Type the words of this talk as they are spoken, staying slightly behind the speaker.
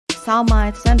Sao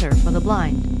Mai Center for the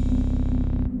Blind.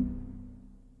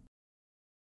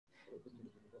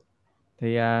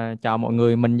 Thì chào mọi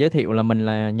người, mình giới thiệu là mình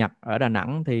là Nhật ở Đà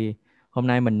Nẵng. Thì hôm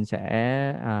nay mình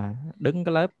sẽ đứng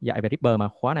cái lớp dạy về REAPER, mà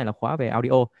khóa này là khóa về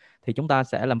audio. Thì chúng ta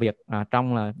sẽ làm việc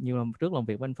trong là như là trước làm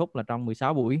việc với anh Phúc là trong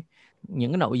 16 buổi.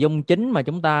 Những cái nội dung chính mà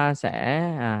chúng ta sẽ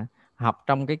học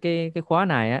trong cái khóa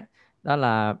này á, đó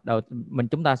là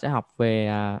chúng ta sẽ học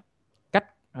về cách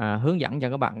hướng dẫn cho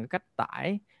các bạn cách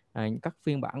tải các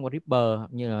phiên bản của REAPER,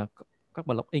 như là các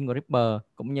plugin của REAPER,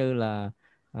 cũng như là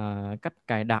cách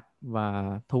cài đặt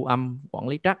và thu âm, quản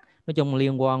lý track. Nói chung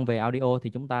liên quan về audio thì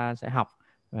chúng ta sẽ học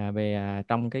về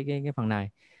trong cái phần này.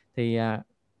 Thì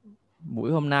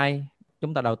buổi hôm nay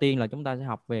đầu tiên là chúng ta sẽ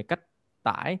học về cách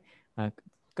tải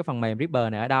cái phần mềm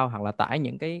REAPER này ở đâu, hoặc là tải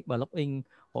những cái plugin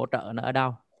hỗ trợ nó ở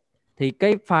đâu. Thì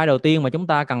cái file đầu tiên mà chúng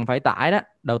ta cần phải tải đó,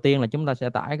 đầu tiên là chúng ta sẽ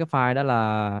tải cái file đó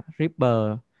là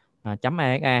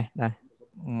reaper.exe. Đây,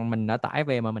 mình đã tải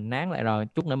về mà mình nán lại rồi.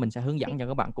 Chút nữa mình sẽ hướng dẫn cho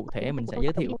các bạn cụ thể, mình sẽ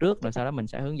giới thiệu trước rồi sau đó mình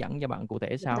sẽ hướng dẫn cho bạn cụ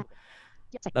thể sau.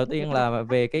 Đầu tiên là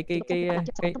về cái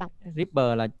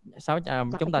REAPER là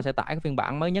chúng ta sẽ tải cái phiên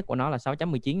bản mới nhất của nó là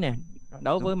 6.19 nè.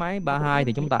 Đối với máy 32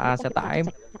 thì chúng ta sẽ tải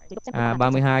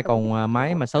 32, còn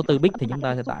máy mà 64 bit thì chúng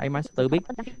ta sẽ tải máy 64 bit.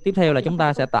 Tiếp theo là chúng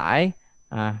ta sẽ tải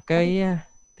cái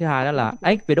thứ hai đó là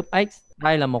x.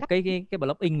 Đây là một cái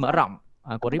plugin mở rộng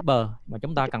của REAPER mà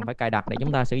chúng ta cần phải cài đặt để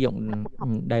chúng ta sử dụng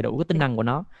đầy đủ cái tính năng của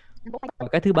nó. Và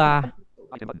cái thứ ba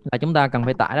là chúng ta cần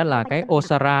phải tải đó là cái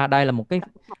Osara. Đây là một cái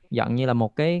dạng như là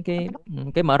một cái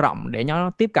mở rộng để nó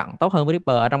tiếp cận tốt hơn với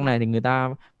REAPER. Ở trong này thì người ta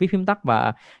viết phím tắt,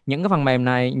 và những cái phần mềm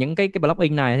này, những cái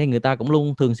plugin này thì người ta cũng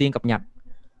luôn thường xuyên cập nhật.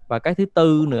 Và cái thứ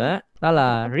tư nữa đó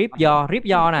là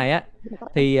REAPER này á,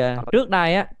 thì trước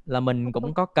đây á là mình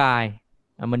cũng có cài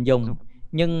mình dùng,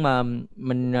 nhưng mà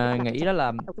mình nghĩ đó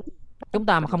là chúng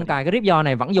ta mà không cài cái REAPER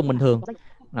này vẫn dùng bình thường.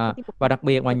 Và đặc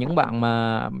biệt là những bạn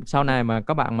mà sau này mà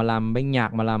các bạn mà làm bên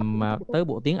nhạc, mà làm tới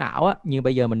bộ tiếng ảo á, như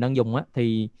bây giờ mình đang dùng á,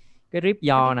 thì cái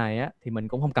REAPER này á thì mình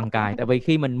cũng không cần cài. Tại vì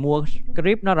khi mình mua cái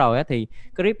REAP nó rồi á, thì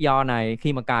cái REAPER này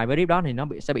khi mà cài với REAP đó thì nó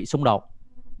sẽ bị xung đột,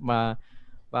 và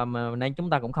nên chúng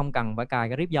ta cũng không cần phải cài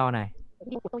cái REAPER này.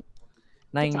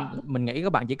 Nên mình nghĩ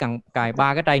các bạn chỉ cần cài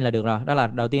 3 cái trên là được rồi. Đó là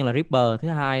đầu tiên là REAPER, thứ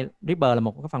hai REAPER là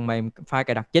một cái phần mềm file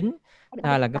cài đặt chính, thứ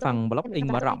hai là cái phần plugin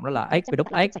mở rộng đó là x,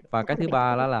 và cái thứ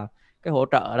ba đó là cái hỗ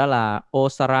trợ đó là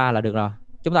Osara là được rồi.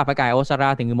 Chúng ta phải cài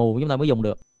Osara thì người mù chúng ta mới dùng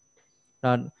được.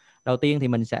 Rồi, đầu tiên thì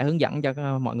mình sẽ hướng dẫn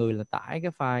cho mọi người là tải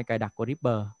cái file cài đặt của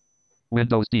REAPER.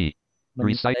 Windows D.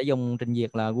 Mình sẽ dùng trình duyệt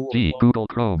là G, Google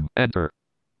Chrome, Enter.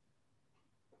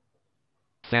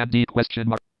 Fan D question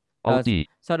mark. Alt D.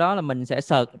 Sau đó là mình sẽ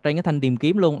search trên cái thanh tìm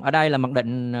kiếm luôn. Ở đây là mặc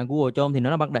định Google Chrome thì nó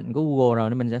là mặc định của Google rồi,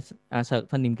 nên mình sẽ search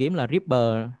thanh tìm kiếm là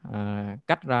REAPER,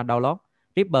 cách ra download.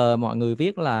 REAPER mọi người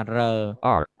viết là REAPER,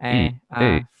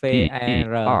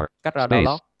 cách ra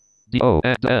download.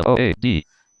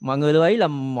 Mọi người lưu ý là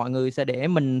mọi người sẽ để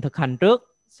mình thực hành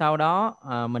trước, sau đó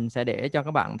mình sẽ để cho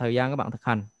các bạn thời gian các bạn thực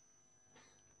hành.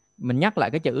 Mình nhắc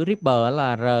lại cái chữ REAPER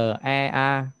là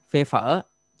REA phê phở,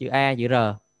 chữ A chữ R.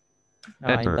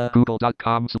 Enter.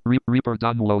 Google.com REAPER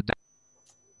download.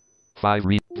 5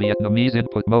 Vietnamese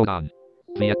input mode on.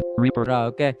 REAPER. Rồi,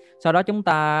 ok. Sau đó chúng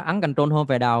ta ấn Ctrl Home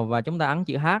về đầu và chúng ta ấn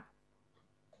chữ H.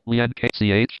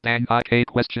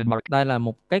 Đây là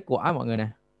một kết quả mọi người nè.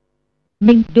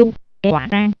 Minh Dung quả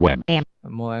ra em.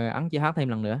 Mọi ấn chữ H thêm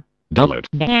lần nữa. Download.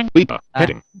 REAPER.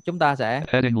 Heading. Chúng ta sẽ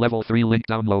Heading level 3 link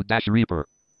download dash REAPER.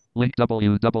 Link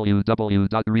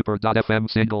www.reaper.fm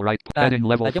single right. Heading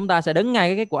level. Chúng ta sẽ đứng ngay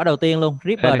cái kết quả đầu tiên luôn.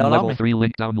 REAPER Heading download level 3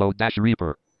 link download dash REAPER.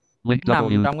 Link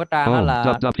nằm trong cái trang đó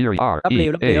là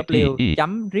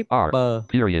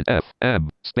www.fm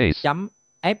space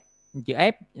F chữ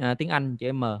F tiếng Anh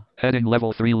chữ M. Heading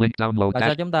level 3 link download dash.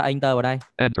 Sau chúng ta enter vào đây.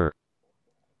 Enter.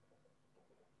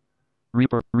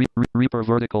 REAPER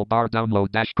vertical bar download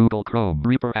dash Google Chrome.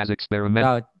 REAPER as experiment.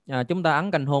 Rồi, chúng ta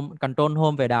ấn Ctrl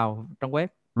Home về đầu trong web.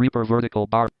 REAPER vertical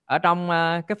bar. Ở trong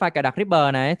cái file cài đặt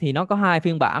REAPER này thì nó có hai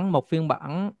phiên bản. Một phiên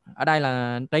bản ở đây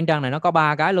là trên trang này nó có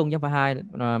 3 cái luôn chứ không phải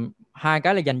hai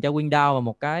cái là dành cho Windows và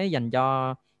một cái dành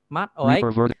cho Mac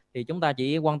OS. Thì chúng ta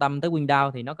chỉ quan tâm tới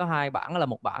Windows thì nó có hai bản, là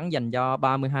một bản dành cho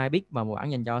 32 bit và một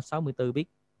bản dành cho 64 bit.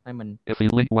 Đây mình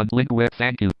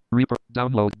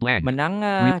download blank. Mình ấn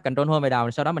Ctrl Home về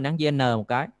đầu, sau đó mình ấn chữ N một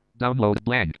cái. Download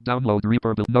blank. Download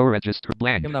REAPER no register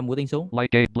blank. Chúng ta mũi tên xuống.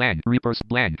 Like a blank. REAPER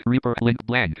blank. REAPER link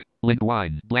blank. Link one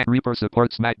blank. REAPER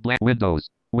supports Mac blank. Windows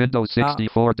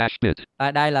 64 dash bit.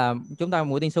 Đây là chúng ta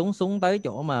mũi tên xuống tới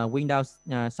chỗ mà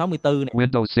Windows 64 này.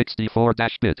 Windows 64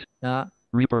 dash bit. Đó.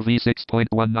 REAPER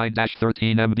v6.19 dash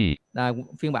 13 MB.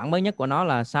 Phiên bản mới nhất của nó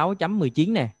là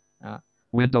 6.19 nè. Đó.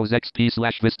 Windows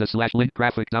XP/Vista/link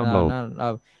graphic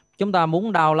download. Chúng ta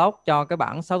muốn download cho cái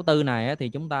bản 64 này á, thì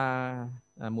chúng ta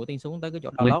mũi tên xuống tới cái chỗ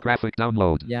download. Link graphic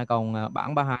download. Và còn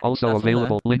bản 32 Also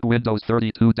available link Windows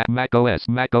 32 Mac OS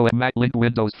Mac link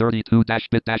Windows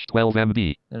 32-bit-12 MB.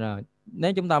 Rồi,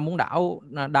 nếu chúng ta muốn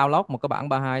download một cái bản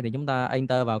 32 thì chúng ta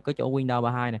enter vào cái chỗ Windows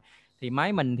 32 này. Thì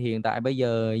máy mình thì hiện tại bây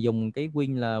giờ dùng cái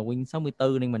Win là Win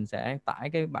 64 nên mình sẽ tải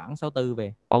cái bản 64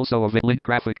 về. Also available link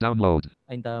graphic download.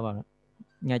 Enter vào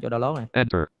ngay chỗ download này.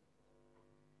 Enter.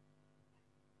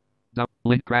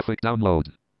 Link graphic download.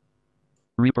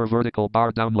 Reaper vertical bar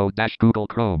download dash Google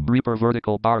Chrome. Reaper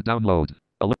vertical bar download.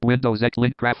 Windows X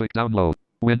link graphic download.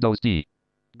 Windows D.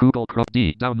 Google Chrome D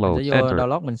download. Mình sẽ vô Enter.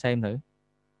 download mình xem thử.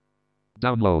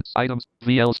 Downloads items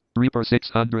VLs Reaper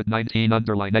 619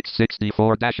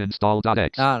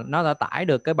 _x64-install.x. Nó đã tải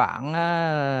được cái bản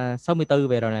 64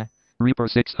 về rồi nè.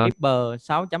 Reaper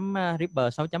 600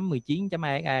 Reaper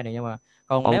 6.19.exe này, nhưng mà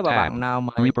còn Alt nếu mà tab. bạn nào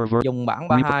mà Reaper dùng bản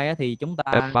 32 á, thì chúng ta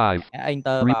F5 sẽ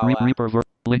enter vào Reaper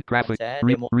link graphic sẽ Reaper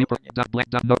demo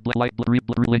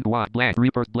link y blank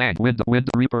Reaper blank window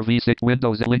Reaper V6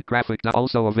 Windows link graphic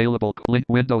also available link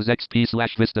Windows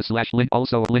XP/Vista/link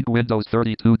also link Windows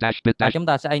 32-bit chúng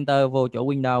ta sẽ enter vô chỗ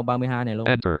Windows 32 này luôn.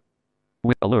 Enter.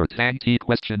 With alert hang T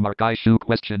question mark issue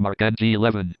question mark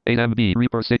NG11 8MB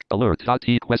Reaper 6 alert T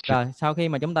question. Rồi, sau khi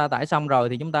mà chúng ta tải xong rồi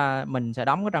thì mình sẽ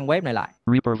đóng cái trang web này lại.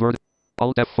 Reaper vert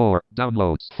Alt F4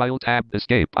 downloads file tab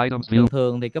escape items view.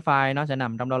 Thường thì cái file nó sẽ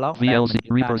nằm trong download. VLC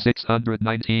Reaper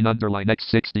 619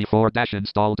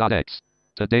 _install.x.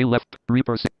 Today left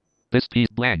Reaper 6. This piece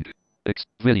blank. X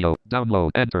video download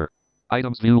enter.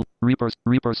 Items view Reaper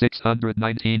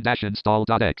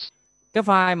 619-install.x. Cái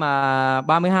file mà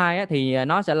 32 á, thì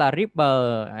nó sẽ là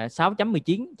Reaper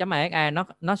 6.19.exe,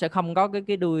 nó sẽ không có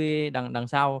cái đuôi đằng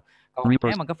sau. Còn nếu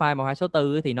mà cái file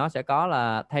 1264 thì nó sẽ có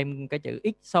là thêm cái chữ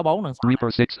x64 đằng sau.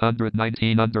 Reaper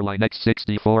 619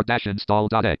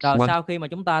 _x64-install.x. Rồi sau khi mà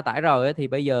chúng ta tải rồi thì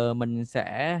bây giờ mình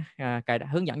sẽ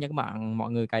hướng dẫn cho các bạn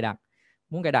mọi người cài đặt.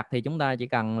 Muốn cài đặt thì chúng ta chỉ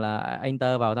cần là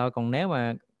enter vào thôi. Còn nếu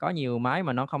mà có nhiều máy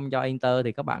mà nó không cho enter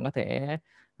thì các bạn có thể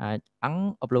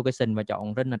ấn application và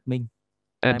chọn run admin.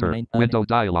 Enter. Window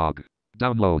dialog.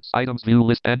 Downloads. Items view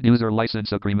list and user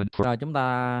license agreement for. Rồi chúng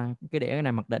ta cái để cái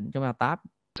này mặc định, chúng ta tab.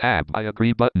 Tab. I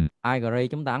agree button. I agree,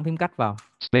 chúng ta ấn phím cách vào.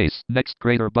 Space. Next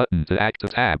greater button to act to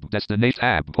tab. Destination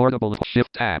tab. Portable shift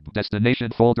tab. Destination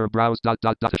folder browse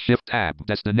shift tab.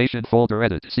 Destination folder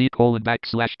edit. C :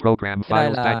 /program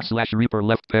files /reaper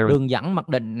left parent. Đường dẫn mặc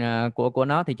định của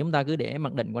nó thì chúng ta cứ để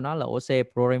mặc định của nó là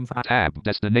OC program file. Tab.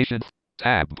 Destination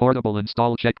tab. Portable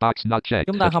install checkbox not checked.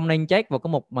 Chúng ta không nên check vào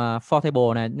cái mục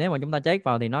portable này. Nếu mà chúng ta check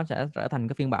vào thì nó sẽ trở thành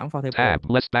cái phiên bản portable.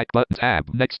 Tab. Less back button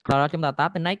tab. Next. Sau đó chúng ta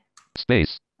tab đến next.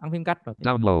 Space. Ấn phím cách rồi.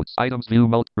 Downloads. Items view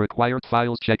mode. Required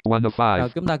files checked 1 of 5. Rồi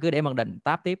chúng ta cứ để mặc định,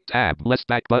 tab tiếp. Tab. Less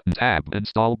back button tab.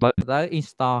 Install button. Tới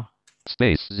install.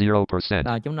 Space 0%.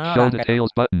 Rồi chúng nó Show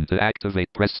details button to activate.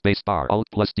 Press space bar. Alt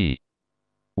plus D.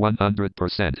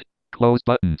 100%. Close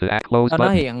button to act. Close nó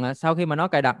button. hiện sau khi mà nó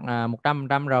cài đặt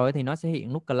 100% rồi thì nó sẽ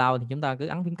hiện nút cloud, thì chúng ta cứ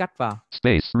ấn phím cách vào.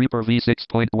 Space Reaper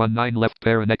V6.19 left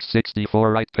parent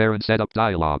x64 right parent setup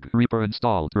dialog. Reaper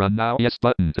installed. Run now. Yes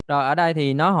button. Rồi ở đây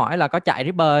thì nó hỏi là có chạy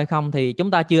Reaper hay không, thì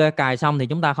chúng ta chưa cài xong thì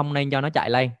chúng ta không nên cho nó chạy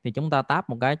lên, thì chúng ta tab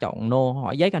một cái chọn no,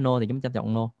 hỏi giấy no thì chúng ta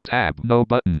chọn no. Tab no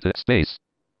button to space.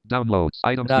 Downloads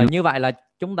items. Rồi như vậy là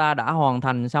chúng ta đã hoàn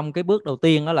thành xong cái bước đầu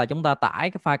tiên, đó là chúng ta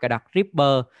tải cái file cài đặt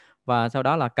Reaper và sau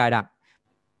đó là cài đặt.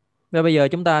 Và bây giờ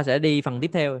chúng ta sẽ đi phần tiếp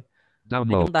theo.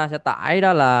 Download. Chúng ta sẽ tải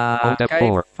đó là Alt cái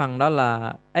F4. phần đó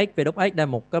là xvx, đây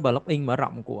một cái plugin mở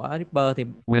rộng của Reaper, thì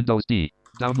Windows D. mình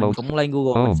Downloads. cũng lên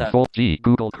Google Home. mình search. Alt G.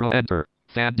 Google Chrome. Enter.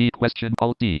 Fan D question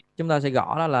Alt D. Chúng ta sẽ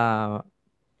gõ đó là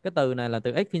cái từ này là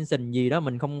từ extension gì đó,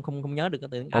 mình không nhớ được cái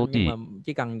từ tiếng Anh, nhưng mà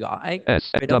chỉ cần gõ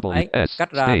SWS.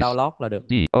 cách ra download là được.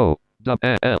 D O W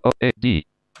L O A D.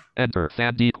 Enter.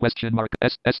 Fan D question mark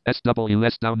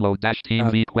SWS download dash team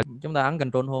V question. Chúng ta ấn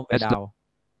Control Home về đầu,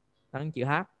 ấn chữ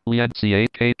H.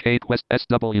 LNCAKK quest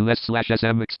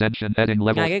SWS/SM extension heading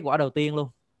level. Ngay cái quả đầu tiên luôn.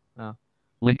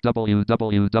 Link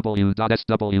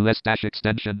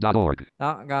www.sws-extension.org.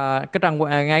 Đó, cái trang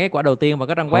ngay cái quả đầu tiên và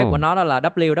cái trang web của nó đó là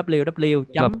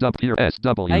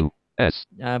www.sws-extension.org.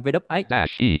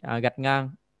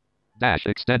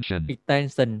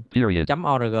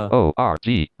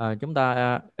 chúng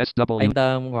ta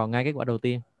enter vào ngay cái quả đầu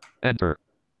tiên. Enter.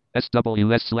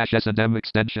 SWS/SNM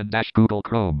extension-Google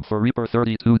Chrome for Reaper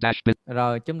 32-bit.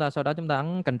 Rồi sau đó chúng ta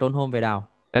ấn Control Home về đầu.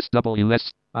 SWS.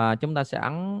 Và chúng ta sẽ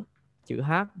ấn chữ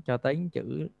H cho tới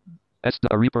chữ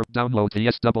Reaper download the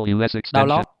SWS extension.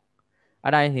 download.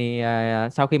 Ở đây thì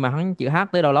sau khi mà ấn chữ H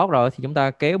tới download rồi thì chúng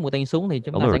ta kéo mũi tên xuống thì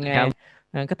chúng ta sẽ nghe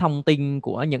cái thông tin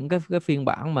của những cái phiên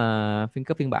bản mà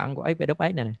cái phiên bản của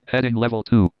AWS này. Heading level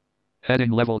 2.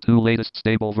 Heading level 2 latest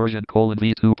stable version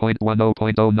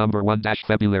v2.10.0 number 1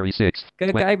 February 6. Cái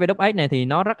AWS này thì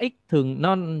nó rất ít, thường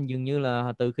nó dường như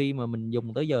là từ khi mà mình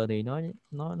dùng tới giờ thì nó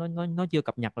chưa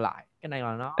cập nhật lại. Cái này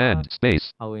là nó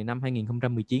hồi năm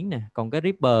 2019 nè. Còn cái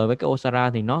Reaper với cái Osara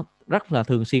thì nó rất là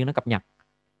thường xuyên nó cập nhật.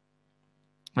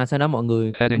 Sau đó mọi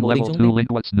người heading level 2 link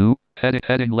what's new.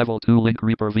 Heading level 2 link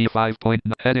Reaper v5.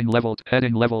 Heading level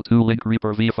 2 link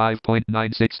Reaper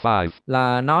v5.965.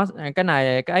 Là nó cái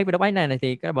AWS này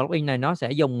thì cái plugin này nó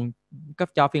sẽ dùng cấp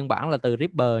cho phiên bản là từ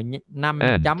Reaper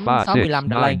 5.65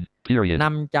 trở lên,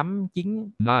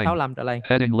 5.965 trở lên.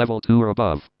 Heading level 2 or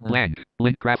above. Blank.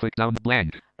 Link graphic down blank.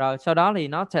 Rồi sau đó thì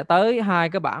nó sẽ tới hai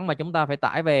cái bản mà chúng ta phải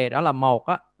tải về, đó là một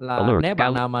á là Alert. nếu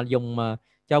bạn nào mà dùng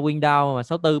cho Windows mà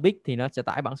 64 bit thì nó sẽ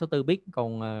tải bản 64 bit,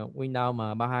 còn Windows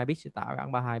mà 32 bit sẽ tải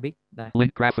bản 32 bit. Đây.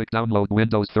 Link graphic download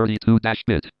Windows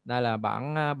 32-bit. Đây là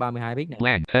bản 32 bit này.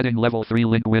 Blank. Heading level 3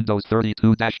 link Windows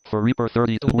 32- for Reaper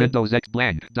 32 Windows X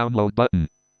blank download button.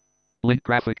 Link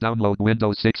graphic download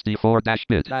Windows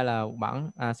 64-bit. Đây là bản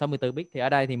 64 bit, thì ở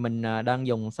đây thì mình đang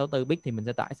dùng 64 bit thì mình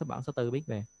sẽ tải số bản 64 bit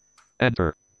về. Enter.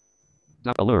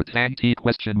 Alert. Hang T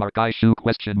question mark I shoe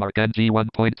question mark NG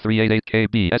 1.388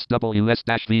 KB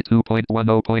SWS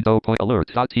V2.10.0. Alert.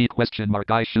 T question mark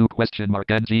I shoe question mark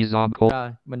NG zom.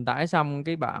 Rồi, mình tải xong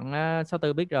cái bản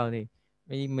 64 bit rồi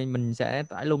thì mình sẽ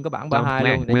tải luôn cái bản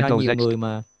 32 luôn để cho nhiều người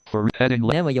mà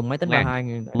nếu mà dùng máy tính 32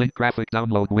 link graphic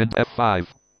download Win F5.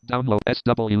 Download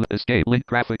SW escape link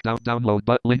graphic download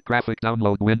but link graphic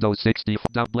download Windows 60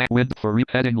 down blank wind for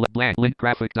heading blank link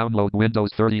graphic download Windows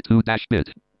 32-bit.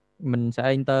 Mình sẽ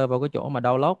enter vào cái chỗ mà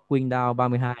download Windows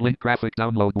 32. Link graphic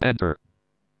download enter.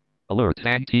 Alert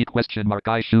hang T question mark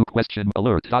I shoe question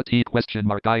alert T question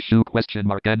mark I shoe question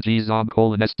mark NG zom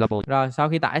colon SW. Rồi sau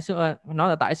khi tải nó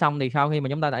đã tải xong thì sau khi mà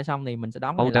chúng ta tải xong thì mình sẽ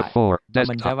đóng lại và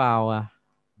mình sẽ vào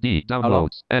D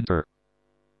downloads enter.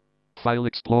 File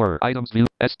Explorer items view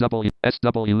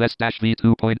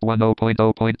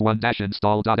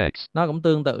SWS-v2.10.0.1-install.x. Nó cũng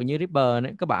tương tự như Reaper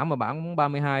này. Cái bản mà bản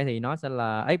 32 thì nó sẽ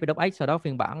là AWS, sau đó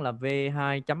phiên bản là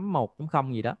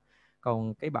v2.1.0 gì đó.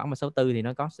 Còn cái bản mà 64 thì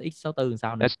nó có x64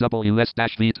 sao nữa.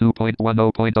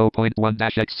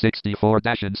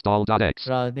 SWS-v2.10.0.x64-install.x.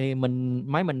 Rồi thì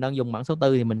máy mình đang dùng bản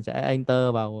 64 thì mình sẽ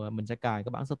enter vào, mình sẽ cài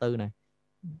cái bản 64 này.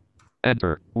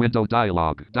 Enter. Window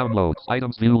dialog. Downloads.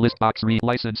 Items view list box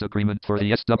license agreement for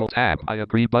the SW tab. I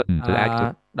agree button to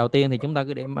active. Đầu tiên thì chúng ta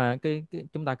cứ điểm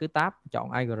chúng ta cứ tab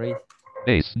chọn I agree.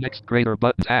 Base. Next greater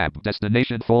button tab.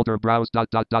 Destination folder browse ...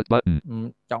 button.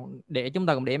 Chọn để chúng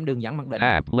ta cũng điểm đường dẫn mặc định.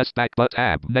 Tab. Less back but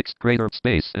tab. Next greater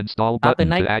space install button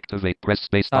to activate. Press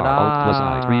space bar. Alt plus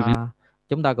I. Preview.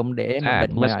 Chúng ta cũng để mặc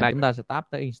định là chúng ta sẽ tab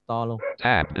tới install luôn.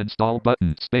 Tab. Install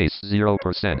button. Space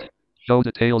 0%. Show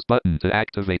details button to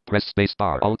activate. Press space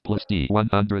bar. Alt plus D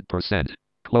 100%.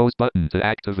 Close button to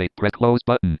activate. Press close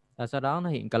button. Sau đó nó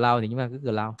hiện cloud thì chúng ta cứ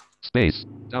cloud. Space.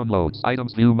 Downloads.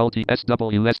 Items view multi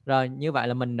SWS. Rồi như vậy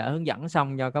là mình đã hướng dẫn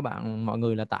xong cho các bạn mọi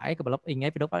người là tải cái plugin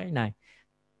AWS này.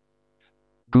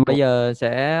 Google. Bây giờ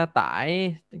sẽ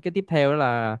tải cái tiếp theo đó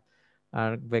là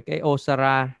về cái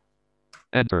Osara.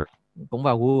 Enter. Cũng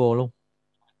vào Google luôn.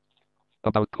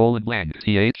 About colon blank th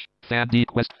fan d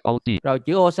quest alt d. Rồi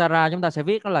chữ Osara chúng ta sẽ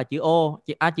viết đó là chữ O,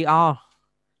 chữ O.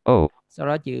 O. Sau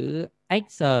đó chữ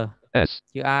X, S.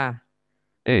 chữ A,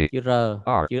 chữ R,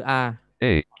 chữ A.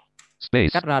 Space.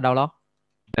 Cắt ra đâu đó.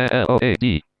 O A D.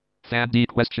 Fan d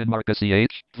question mark ch.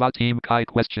 Vatim kai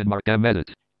question mark m edit.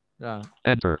 Rồi.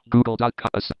 Enter.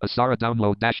 Google.com Asara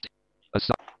download dash.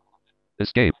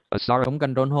 Escape. Asara. Cũng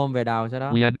control home về đầu sau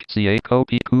đó. Lien ca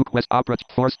copy quest opera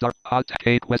 4 star hot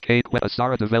quest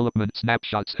Asara development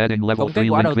snapshots heading level 3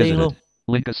 link visited.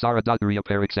 Link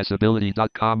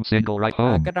asara.reaperaccessibility.com single right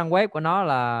home. Cái trang web của nó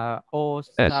là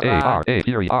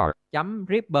osara.reaper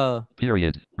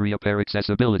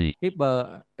Reaperaccessibility.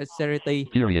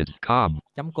 reaperaccessibility.com.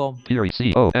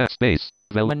 Space.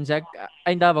 Mình sẽ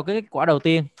enter vào cái kết quả đầu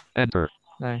tiên. Enter.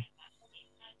 Đây.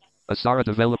 Asara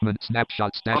development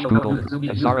snapshots dash Google.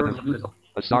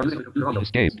 Asara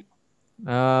escape.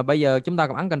 Bây giờ chúng ta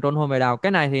cũng ấn control home về đầu.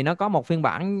 Cái này thì nó có một phiên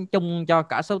bản chung cho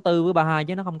cả 64 với 32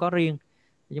 chứ nó không có riêng.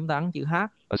 Thì chúng ta ấn chữ H.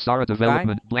 Asara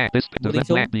development blank this blank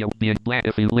blank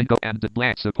if you link and the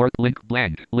blank support link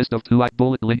blank list of two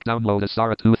bullet link download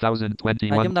Asara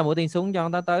 2021. Chúng ta mũi tên xuống cho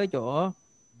nó tới chỗ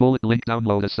bullet link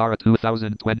download Asara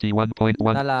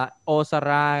 2021.1. Đây là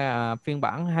Osara phiên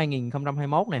bản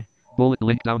 2021 này. Bullet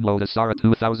link download Asara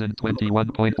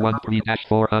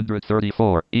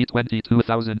 2021.13-434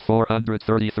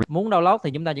 E22,433. Muốn download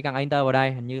thì chúng ta chỉ cần enter vào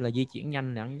đây, hình như là di chuyển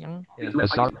nhanh nhấn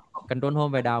Asara. Control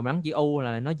Home về đầu nhấn chữ U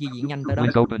là nó di chuyển nhanh tới đó.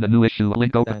 Link open a new issue.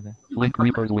 Link open. Link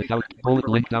Reapers without bullet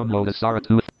link download Asara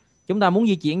 2. Chúng ta muốn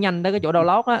di chuyển nhanh tới cái chỗ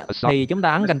download á thì chúng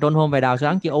ta ấn Control Home về đầu sau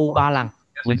ấn chữ U 3 lần.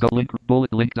 Link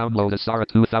bullet link download Asara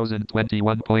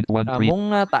 2021.13.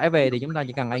 Muốn tải về thì chúng ta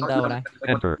chỉ cần enter vào đây.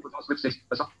 Enter.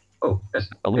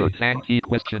 Alert and key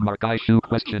question mark issue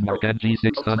question mark NG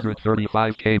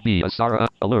 635 KB Asara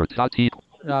alert dot T.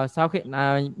 Rồi sau khi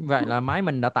vậy là máy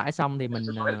mình đã tải xong thì mình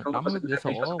đóng cái cửa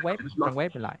sổ web trang web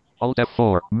lại. Alt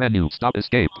F4 menu stop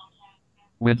escape.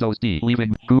 Windows D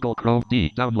leaving Google Chrome D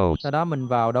download. Sau đó mình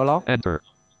vào download. Enter.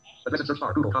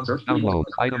 Download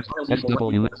items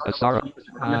SW Asara.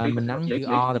 Mình nhấn chữ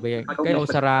O tại vì cái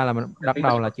Asara là mình đặt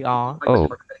đầu là chữ O.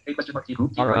 Oh.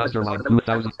 Asara underline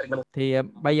 2000. Thì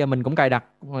bây giờ mình cũng cài đặt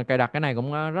cái này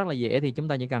cũng rất là dễ, thì chúng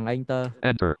ta chỉ cần enter.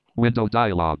 Enter. Windows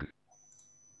dialog.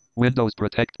 Windows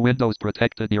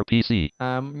protected your PC.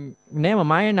 Nếu mà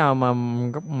máy nào mà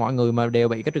mọi người mà đều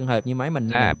bị cái trường hợp như máy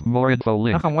mình Tab more info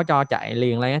link. nó không có cho chạy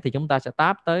liền lên thì chúng ta sẽ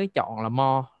tab tới chọn là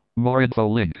more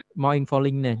info link. More info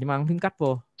link nè, chúng ta ấn phím cách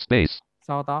vô. Space.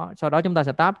 Sau đó chúng ta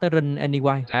sẽ tab tới run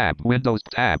anyway. Tab Windows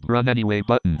tab run anyway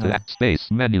button to add space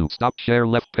menu stop share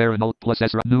left parent alt plus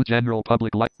S new general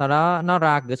public light. Sau đó nó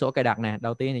ra cửa sổ cài đặt nè.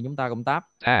 Đầu tiên thì chúng ta cũng tab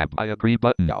tab I agree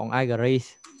button. Chọn I agree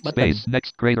button. Space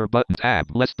next greater button tab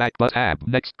less back but tab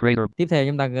next greater. Tiếp theo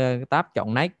chúng ta tab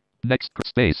chọn next. Next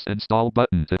space install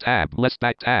button to tab less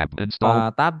back tab install. Và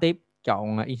tab tiếp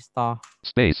chọn install.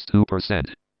 Space 2%.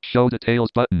 Show details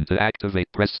button to activate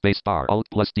press space bar alt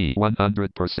plus D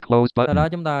 100% close button. Sau đó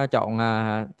chúng ta chọn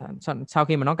sau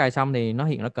khi mà nó cài xong thì nó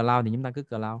hiện ra cloud thì chúng ta cứ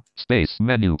cloud. Space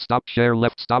menu stop share left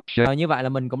stop share. Như vậy là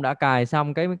mình cũng đã cài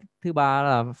xong cái thứ ba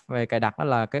là về cài đặt, đó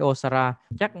là cái Asara.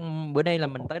 Chắc bữa nay là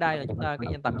mình tới đây là chúng ta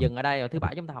tạm dừng ở đây, rồi thứ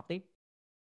bảy chúng ta học tiếp.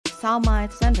 Sao Mai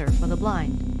Center for the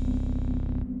Blind.